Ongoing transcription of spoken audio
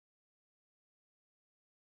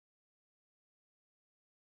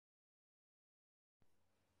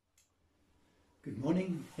Good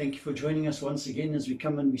morning. Thank you for joining us once again as we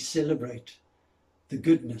come and we celebrate the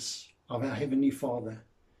goodness of our Heavenly Father,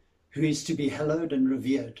 who is to be hallowed and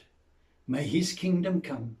revered. May His kingdom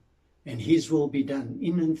come and His will be done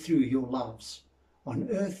in and through your lives, on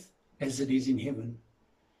earth as it is in heaven.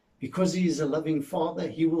 Because He is a loving Father,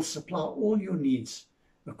 He will supply all your needs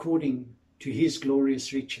according to His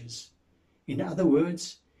glorious riches. In other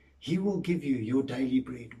words, He will give you your daily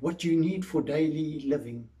bread, what you need for daily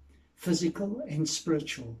living, physical and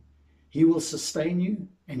spiritual. He will sustain you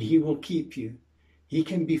and He will keep you. He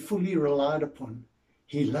can be fully relied upon.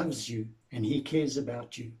 He loves you and He cares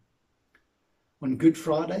about you. On Good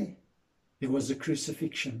Friday, there was a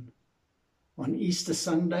crucifixion. On Easter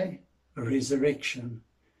Sunday, a resurrection.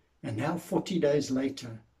 And now 40 days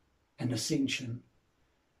later, an ascension.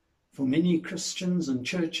 For many Christians and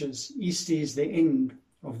churches, Easter is the end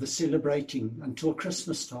of the celebrating until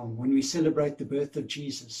Christmas time, when we celebrate the birth of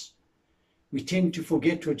Jesus. We tend to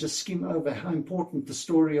forget or just skim over how important the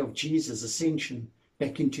story of Jesus' ascension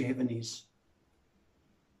back into heaven is.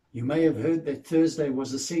 You may have heard that Thursday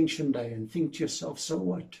was Ascension Day and think to yourself, so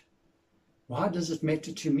what? Why does it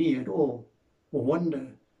matter to me at all? Or wonder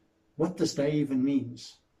what this day even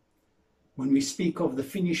means? When we speak of the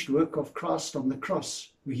finished work of Christ on the cross,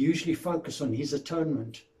 we usually focus on His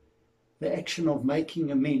atonement, the action of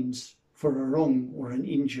making amends for a wrong or an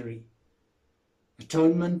injury.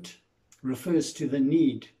 Atonement refers to the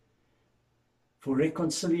need for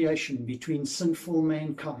reconciliation between sinful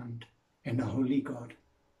mankind and a holy God.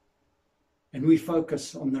 And we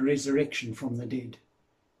focus on the resurrection from the dead.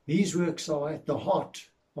 These works are at the heart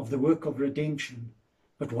of the work of redemption.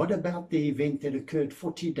 But what about the event that occurred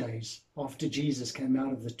 40 days after Jesus came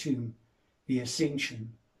out of the tomb, the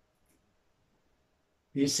ascension?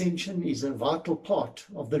 The ascension is a vital part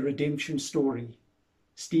of the redemption story.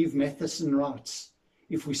 Steve Matheson writes,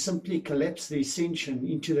 if we simply collapse the ascension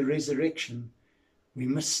into the resurrection, we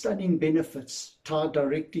miss stunning benefits tied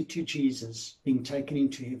directly to Jesus being taken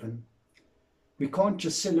into heaven. We can't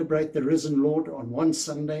just celebrate the risen Lord on one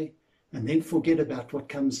Sunday and then forget about what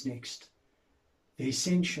comes next. The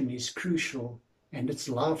ascension is crucial and it's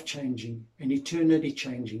life-changing and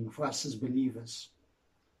eternity-changing for us as believers.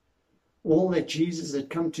 All that Jesus had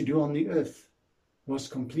come to do on the earth was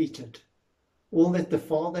completed. All that the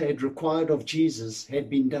Father had required of Jesus had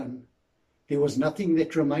been done. There was nothing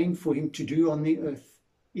that remained for Him to do on the earth.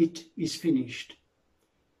 It is finished.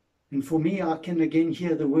 And for me, I can again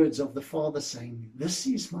hear the words of the Father saying, "This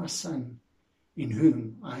is my Son, in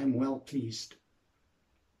whom I am well pleased."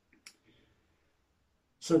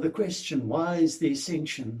 So the question, why is the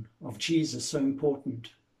ascension of Jesus so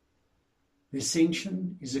important? The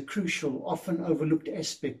ascension is a crucial, often overlooked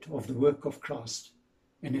aspect of the work of Christ,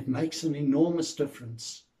 and it makes an enormous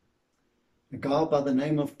difference. A guy by the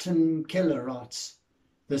name of Tim Keller writes,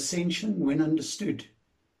 the ascension, when understood,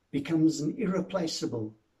 becomes an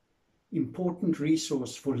irreplaceable, important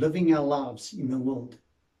resource for living our lives in the world.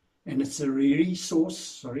 And it's a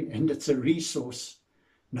resource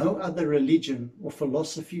no other religion or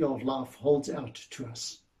philosophy of life holds out to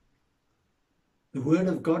us. The Word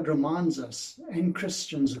of God reminds us, and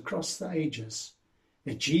Christians across the ages,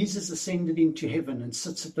 that Jesus ascended into heaven and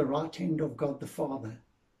sits at the right hand of God the Father.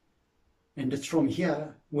 And it's from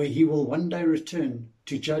here where He will one day return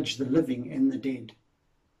to judge the living and the dead.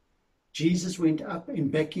 Jesus went up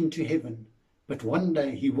and back into heaven, but one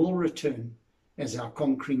day He will return as our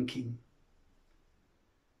conquering King.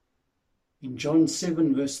 In John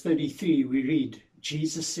 7 verse 33 we read,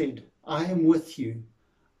 Jesus said, I am with you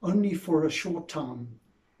only for a short time,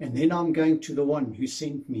 and then I'm going to the one who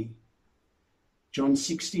sent me. John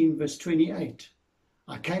 16 verse 28,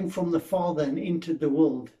 I came from the Father and entered the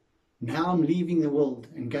world. Now I'm leaving the world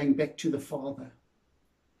and going back to the Father.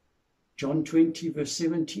 John 20 verse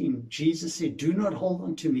 17, Jesus said, do not hold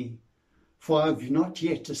on to me, for I have not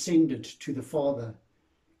yet ascended to the Father.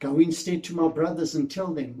 Go instead to my brothers and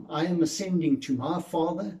tell them, I am ascending to my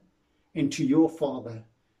Father and to your Father,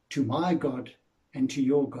 to my God and to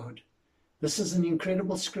your God. This is an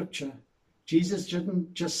incredible scripture. Jesus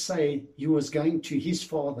didn't just say He was going to His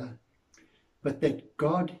Father, but that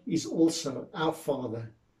God is also our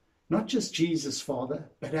Father. Not just Jesus' Father,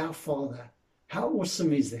 but our Father. How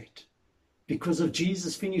awesome is that? Because of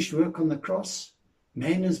Jesus' finished work on the cross,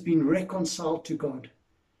 man has been reconciled to God.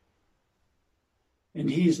 And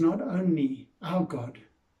He is not only our God,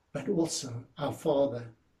 but also our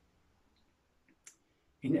Father.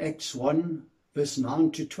 In Acts 1, verse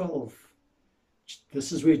 9 to 12,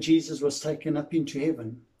 this is where Jesus was taken up into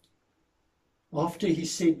heaven. After He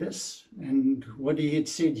said this, and what He had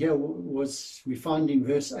said here was, we find in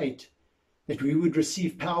verse 8, that we would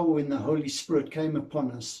receive power when the Holy Spirit came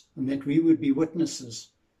upon us, and that we would be witnesses,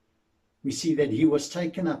 we see that he was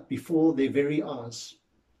taken up before their very eyes,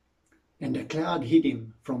 and a cloud hid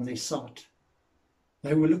him from their sight.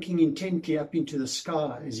 They were looking intently up into the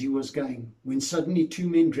sky as he was going, when suddenly two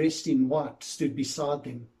men dressed in white stood beside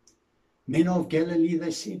them. Men of Galilee,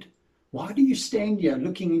 they said, why do you stand here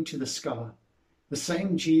looking into the sky? The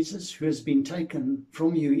same Jesus who has been taken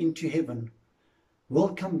from you into heaven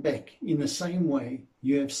will come back in the same way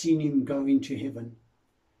you have seen him go into heaven.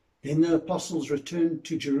 Then the apostles returned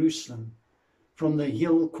to Jerusalem from the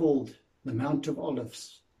hill called the Mount of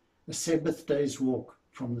Olives, a Sabbath day's walk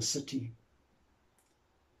from the city.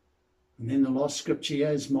 And then the last scripture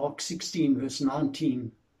here is Mark 16, verse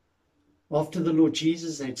 19. After the Lord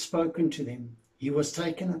Jesus had spoken to them, he was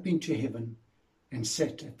taken up into heaven and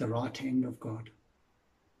sat at the right hand of God.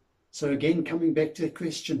 So again, coming back to the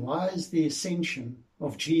question, why is the ascension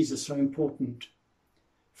of Jesus so important?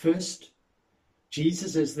 First,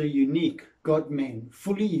 Jesus as the unique God-man,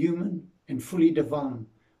 fully human and fully divine,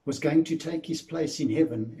 was going to take his place in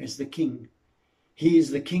heaven as the King. He is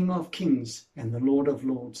the King of kings and the Lord of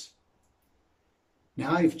lords.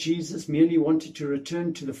 Now, if Jesus merely wanted to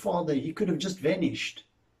return to the Father, he could have just vanished.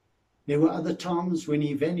 There were other times when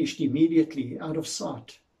he vanished immediately out of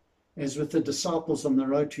sight, as with the disciples on the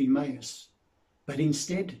road to Emmaus. But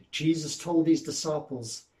instead, Jesus told his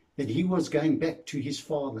disciples that he was going back to his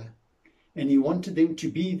Father, and he wanted them to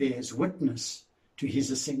be there as witness to his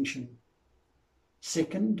ascension.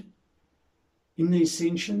 Second, in the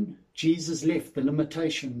ascension, Jesus left the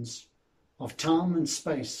limitations of time and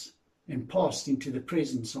space and passed into the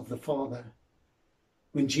presence of the Father.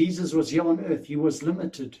 When Jesus was here on earth, he was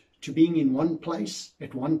limited to being in one place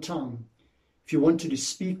at one time. If you wanted to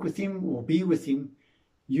speak with him or be with him,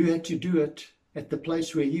 you had to do it at the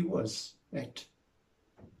place where he was at.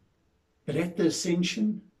 But at the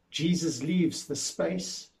ascension, Jesus leaves the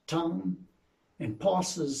space, time, and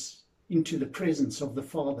passes into the presence of the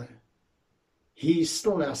Father. He is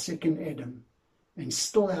still our second Adam and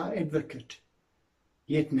still our advocate.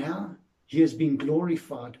 Yet now he has been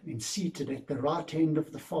glorified and seated at the right hand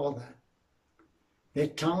of the Father.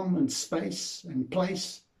 That time and space and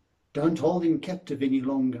place don't hold him captive any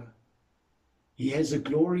longer. He has a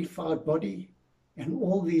glorified body, and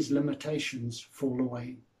all these limitations fall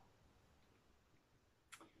away.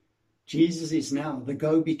 Jesus is now the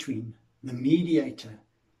go-between, the mediator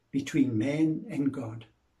between man and God.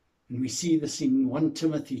 And we see this in 1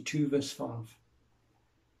 Timothy 2 verse 5.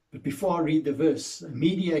 But before I read the verse, a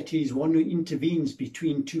mediator is one who intervenes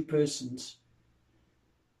between two persons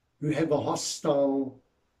who are hostile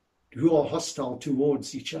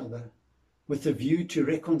towards each other, with a view to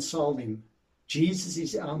reconcile them. Jesus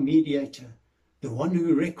is our mediator, the one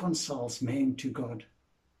who reconciles man to God.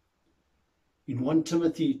 In 1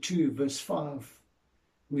 Timothy 2 verse 5,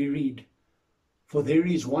 we read, "For there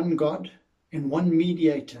is one God and one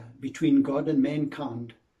mediator between God and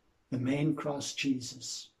mankind, the man Christ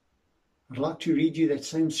Jesus." I'd like to read you that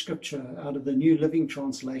same scripture out of the New Living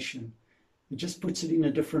Translation. It just puts it in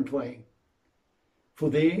a different way. "For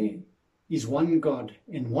there is one God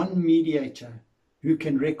and one mediator who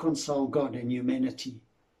can reconcile God and humanity,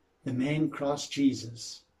 the man Christ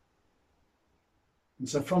Jesus." And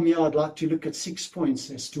so from here I'd like to look at 6 points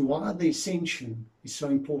as to why the ascension is so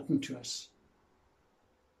important to us.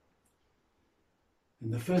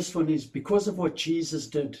 And the first one is because of what Jesus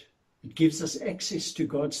did, it gives us access to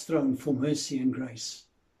God's throne for mercy and grace.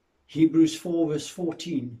 Hebrews 4 verse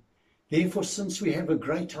 14, "Therefore, since we have a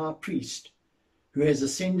great high priest who has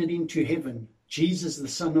ascended into heaven, Jesus the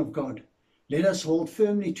Son of God, let us hold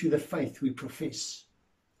firmly to the faith we profess."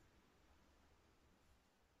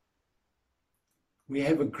 We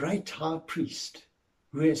have a great high priest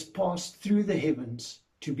who has passed through the heavens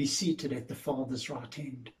to be seated at the Father's right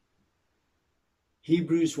hand.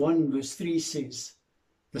 Hebrews 1 verse 3 says,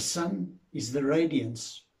 "The Son is the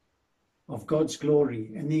radiance of God's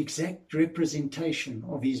glory and the exact representation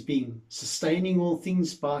of his being, sustaining all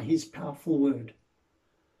things by his powerful word."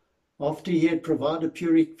 After he had provided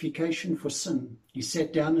purification for sin, he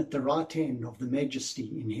sat down at the right hand of the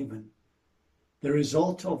Majesty in heaven. The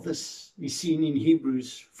result of this is seen in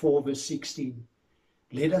Hebrews 4 verse 16.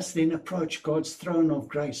 "Let us then approach God's throne of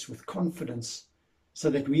grace with confidence, so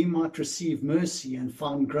that we might receive mercy and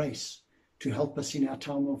find grace to help us in our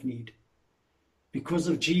time of need." Because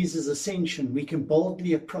of Jesus' ascension, we can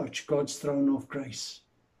boldly approach God's throne of grace.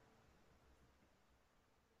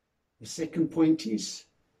 The second point is,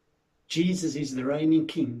 Jesus is the reigning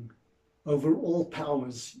King over all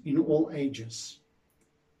powers in all ages.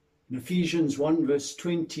 In Ephesians 1 verse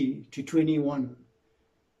 20 to 21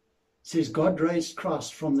 says, God raised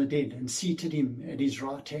Christ from the dead and seated him at his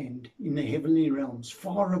right hand in the heavenly realms,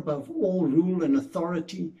 far above all rule and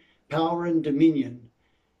authority, power and dominion,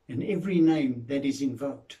 and every name that is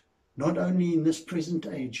invoked, not only in this present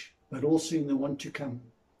age, but also in the one to come.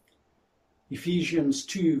 Ephesians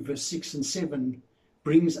 2, verse 6 and 7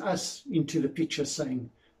 brings us into the picture, saying,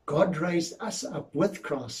 God raised us up with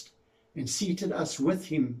Christ and seated us with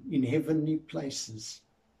him in heavenly places.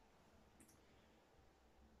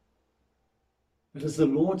 It is the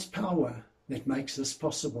Lord's power that makes this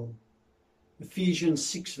possible. Ephesians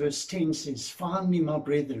 6 verse 10 says, Finally, my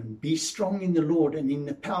brethren, be strong in the Lord and in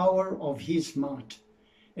the power of his might.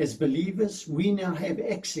 As believers, we now have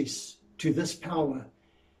access to this power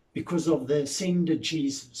because of the ascended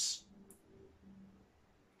Jesus.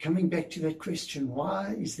 Coming back to that question,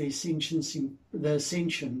 why is the ascension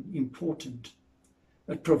important?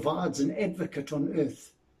 It provides an advocate on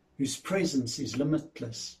earth whose presence is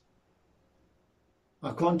limitless.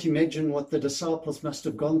 I can't imagine what the disciples must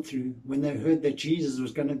have gone through when they heard that Jesus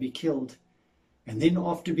was going to be killed, and then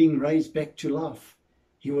after being raised back to life,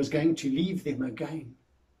 he was going to leave them again.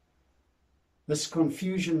 This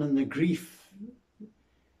confusion and the grief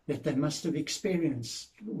that they must have experienced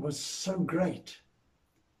was so great.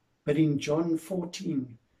 But in John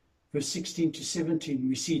 14, verse 16 to 17,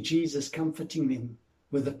 we see Jesus comforting them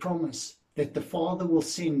with the promise that the Father will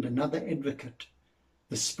send another advocate,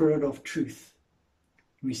 the Spirit of truth.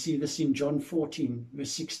 We see this in John 14,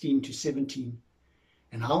 verse 16 to 17.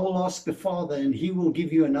 And I will ask the Father, and he will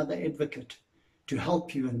give you another advocate to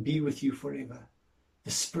help you and be with you forever,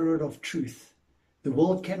 the Spirit of truth. The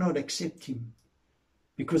world cannot accept him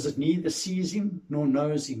because it neither sees him nor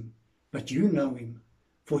knows him, but you know him,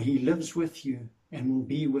 for he lives with you and will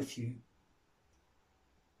be with you.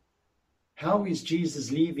 How is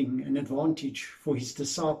Jesus leaving an advantage for his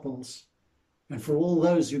disciples and for all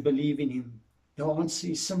those who believe in him? The answer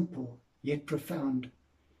is simple, yet profound.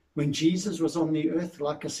 When Jesus was on the earth,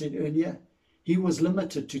 like I said earlier, he was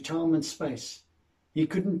limited to time and space. He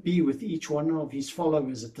couldn't be with each one of his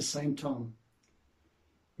followers at the same time.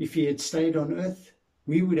 If he had stayed on earth,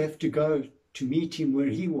 we would have to go to meet him where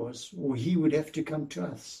he was, or he would have to come to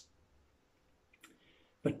us.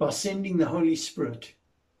 But by sending the Holy Spirit,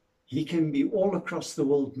 he can be all across the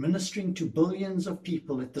world, ministering to billions of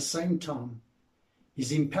people at the same time.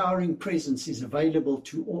 His empowering presence is available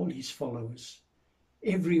to all his followers,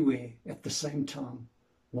 everywhere at the same time.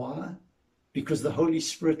 Why? Because the Holy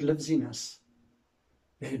Spirit lives in us.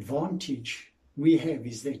 The advantage we have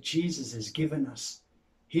is that Jesus has given us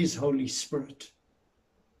his Holy Spirit.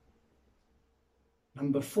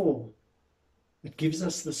 Number 4, it gives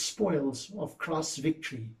us the spoils of Christ's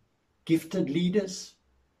victory, gifted leaders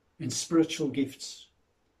and spiritual gifts.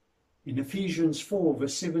 In Ephesians 4,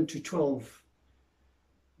 verse 7 to 12,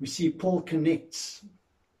 we see Paul connects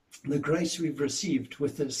the grace we've received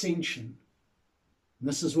with the ascension. And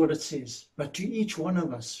this is what it says, but to each one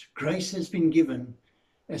of us, grace has been given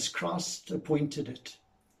as Christ appointed it.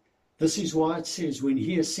 This is why it says, when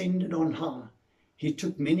he ascended on high, he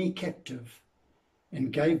took many captive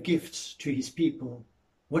and gave gifts to his people.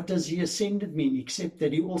 What does he ascended mean, except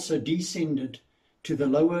that he also descended to the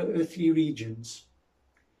lower earthly regions?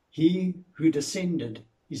 He who descended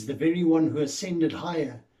is the very one who ascended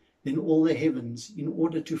higher than all the heavens in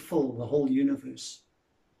order to fill the whole universe.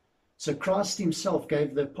 So Christ himself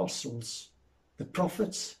gave the apostles, the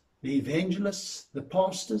prophets, the evangelists, the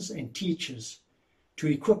pastors and teachers to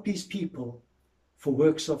equip his people for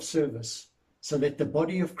works of service, so that the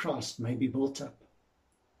body of Christ may be built up.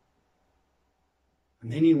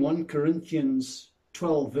 And then in 1 Corinthians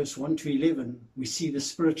 12, verse 1 to 11, we see the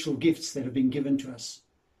spiritual gifts that have been given to us.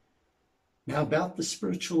 Now about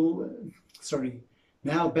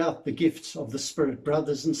the gifts of the Spirit,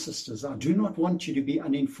 brothers and sisters, I do not want you to be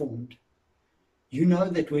uninformed. You know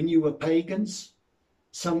that when you were pagans,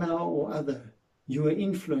 somehow or other, you were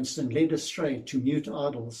influenced and led astray to mute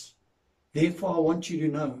idols. Therefore I want you to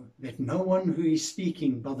know that no one who is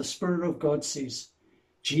speaking by the Spirit of God says,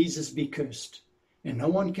 Jesus be cursed. And no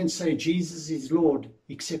one can say Jesus is Lord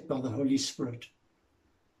except by the Holy Spirit.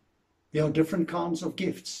 There are different kinds of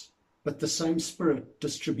gifts, but the same Spirit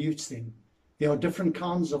distributes them. There are different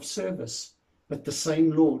kinds of service, but the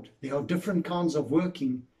same Lord. There are different kinds of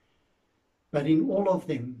working, but in all of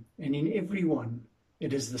them and in every one,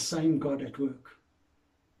 it is the same God at work.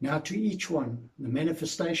 Now to each one, the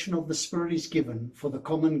manifestation of the Spirit is given for the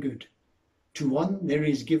common good. To one there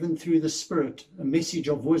is given through the Spirit a message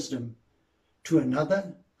of wisdom, to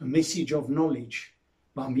another a message of knowledge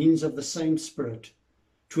by means of the same Spirit,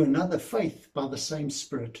 to another faith by the same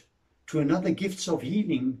Spirit, to another gifts of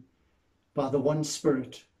healing by the one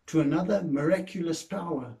Spirit, to another miraculous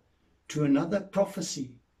power, to another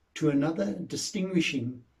prophecy, to another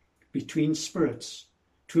distinguishing between spirits,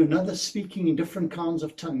 to another speaking in different kinds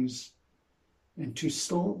of tongues, and to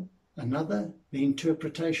still another the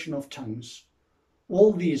interpretation of tongues.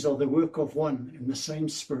 All these are the work of one and the same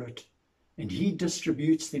Spirit, and He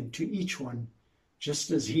distributes them to each one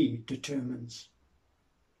just as He determines.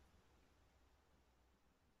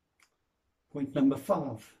 Point number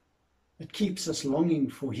 5. It keeps us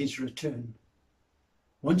longing for His return.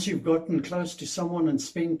 Once you've gotten close to someone and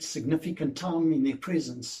spent significant time in their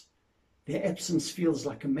presence, their absence feels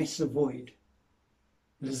like a massive void.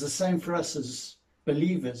 It is the same for us as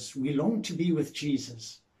believers. We long to be with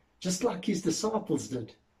Jesus, just like His disciples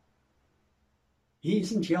did. He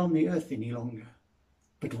isn't here on the earth any longer,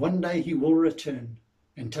 but one day He will return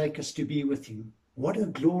and take us to be with Him. What a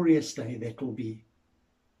glorious day that will be.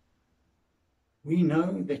 We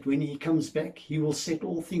know that when He comes back, He will set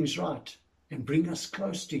all things right and bring us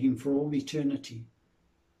close to Him for all eternity.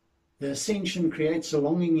 The ascension creates a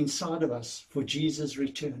longing inside of us for Jesus'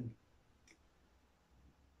 return.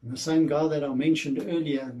 And the same guy that I mentioned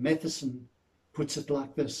earlier, Matheson, puts it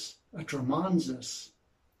like this. It reminds us,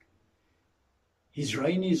 His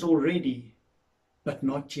reign is already, but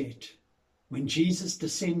not yet. When Jesus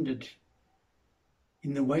descended,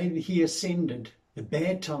 in the way that He ascended, the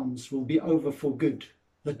bad times will be over for good.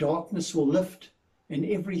 The darkness will lift, and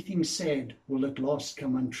everything sad will at last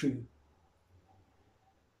come untrue.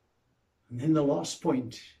 And then the last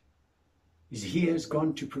point is He has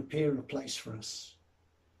gone to prepare a place for us.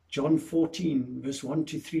 John 14, verse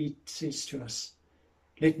 1-3 says to us,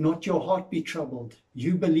 "Let not your heart be troubled.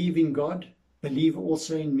 You believe in God, believe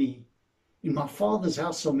also in me. In my Father's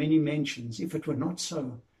house are many mansions. If it were not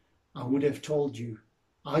so, I would have told you.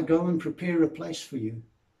 I go and prepare a place for you.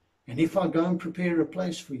 And if I go and prepare a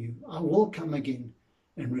place for you, I will come again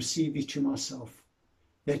and receive you to myself,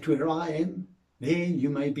 that where I am, there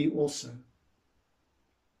you may be also."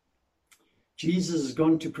 Jesus has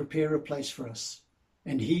gone to prepare a place for us,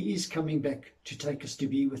 and He is coming back to take us to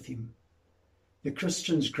be with Him. The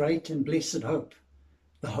Christian's great and blessed hope,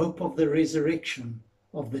 the hope of the resurrection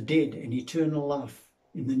of the dead and eternal life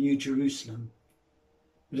in the New Jerusalem.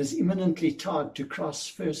 It is imminently tied to Christ's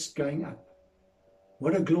first going up.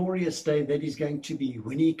 What a glorious day that is going to be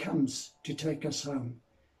when He comes to take us home.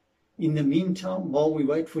 In the meantime, while we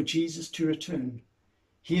wait for Jesus to return,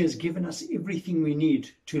 He has given us everything we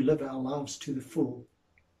need to live our lives to the full.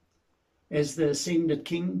 As the ascended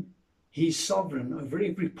King, He is sovereign over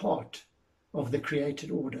every part of the created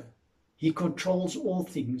order. He controls all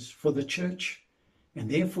things for the church, and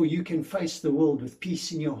therefore you can face the world with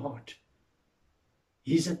peace in your heart.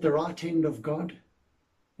 He's at the right hand of God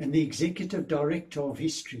and the executive director of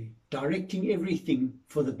history, directing everything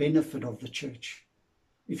for the benefit of the church.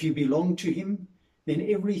 If you belong to Him, then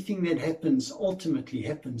everything that happens ultimately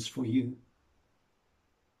happens for you.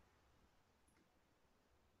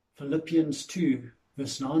 Philippians 2,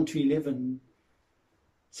 verse 9-11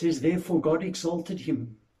 says, "Therefore God exalted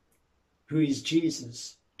Him, who is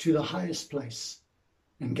Jesus, to the highest place,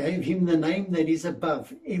 and gave Him the name that is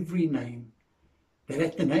above every name, that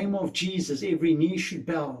at the name of Jesus every knee should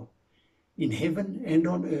bow, in heaven and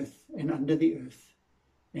on earth and under the earth,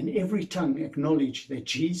 and every tongue acknowledge that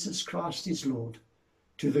Jesus Christ is Lord,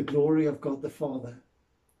 to the glory of God the Father."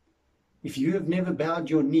 If you have never bowed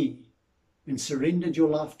your knee and surrendered your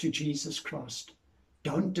life to Jesus Christ,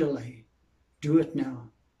 don't delay. Do it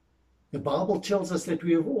now. The Bible tells us that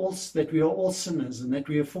we are all sinners and that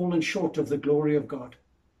we have fallen short of the glory of God.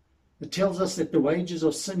 It tells us that the wages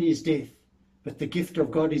of sin is death, but the gift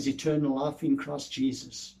of God is eternal life in Christ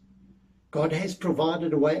Jesus. God has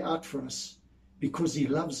provided a way out for us because He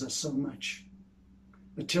loves us so much.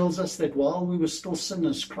 It tells us that while we were still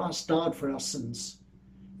sinners, Christ died for our sins,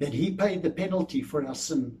 that He paid the penalty for our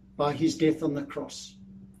sin by His death on the cross.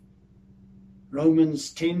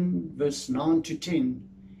 Romans 10, verse 9-10,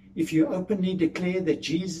 "If you openly declare that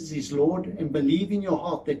Jesus is Lord and believe in your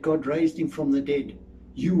heart that God raised Him from the dead,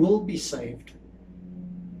 you will be saved."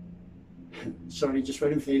 Sorry, just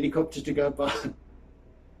waiting for the helicopter to go by.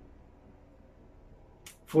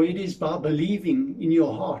 "For it is by believing in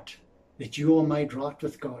your heart that you are made right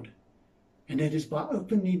with God, and it is by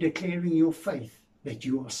openly declaring your faith that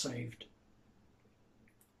you are saved."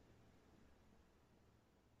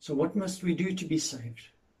 So what must we do to be saved?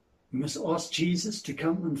 We must ask Jesus to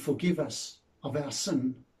come and forgive us of our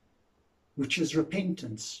sin, which is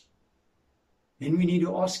repentance. Then we need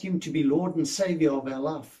to ask Him to be Lord and Savior of our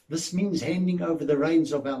life. This means handing over the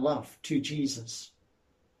reins of our life to Jesus,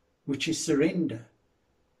 which is surrender,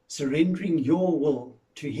 surrendering your will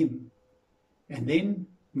to Him. And then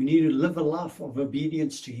We need to live a life of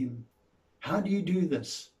obedience to him. How do you do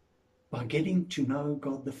this? By getting to know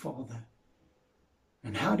God the Father.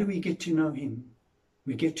 And how do we get to know him?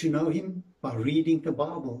 We get to know him by reading the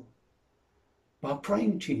Bible, by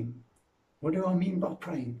praying to him. What do I mean by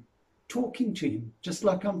praying? Talking to him, just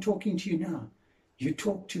like I'm talking to you now. You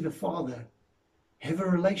talk to the Father, have a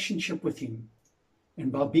relationship with him,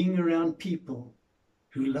 and by being around people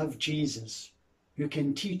who love Jesus, who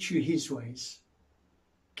can teach you his ways,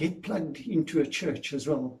 get plugged into a church as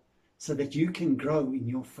well, so that you can grow in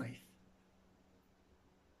your faith.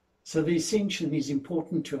 So the ascension is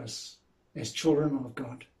important to us as children of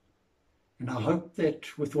God. And I hope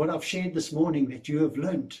that with what I've shared this morning, that you have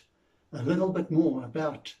learnt a little bit more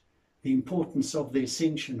about the importance of the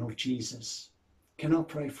ascension of Jesus. Can I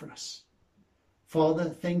pray for us? Father,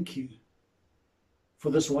 thank you for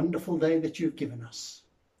this wonderful day that you've given us.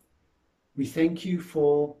 We thank you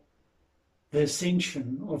for the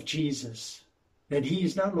ascension of Jesus, that he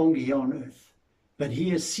is no longer here on earth, but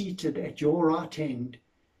he is seated at your right hand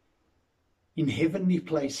in heavenly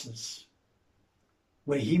places,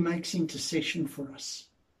 where he makes intercession for us.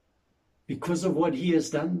 Because of what he has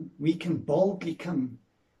done, we can boldly come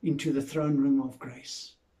into the throne room of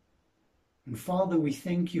grace. And Father, we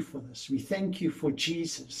thank you for this. We thank you for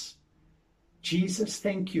Jesus. Jesus,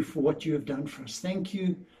 thank you for what you have done for us. Thank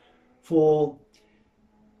you for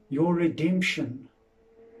your redemption.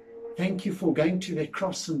 Thank you for going to that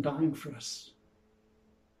cross and dying for us.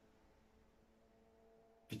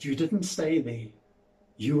 But you didn't stay there.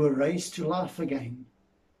 You were raised to life again.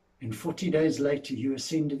 And 40 days later, you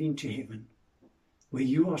ascended into heaven, where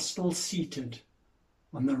you are still seated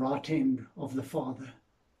on the right hand of the Father.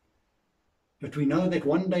 But we know that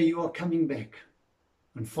one day you are coming back.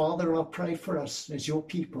 And Father, I pray for us as your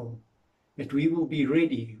people, that we will be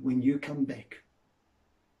ready when you come back.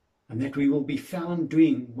 And that we will be found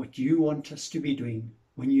doing what you want us to be doing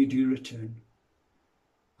when you do return.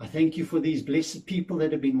 I thank you for these blessed people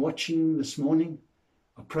that have been watching this morning.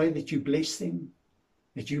 I pray that you bless them,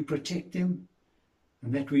 that you protect them,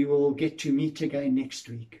 and that we will get to meet again next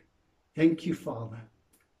week. Thank you, Father.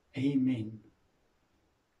 Amen.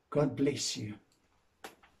 God bless you.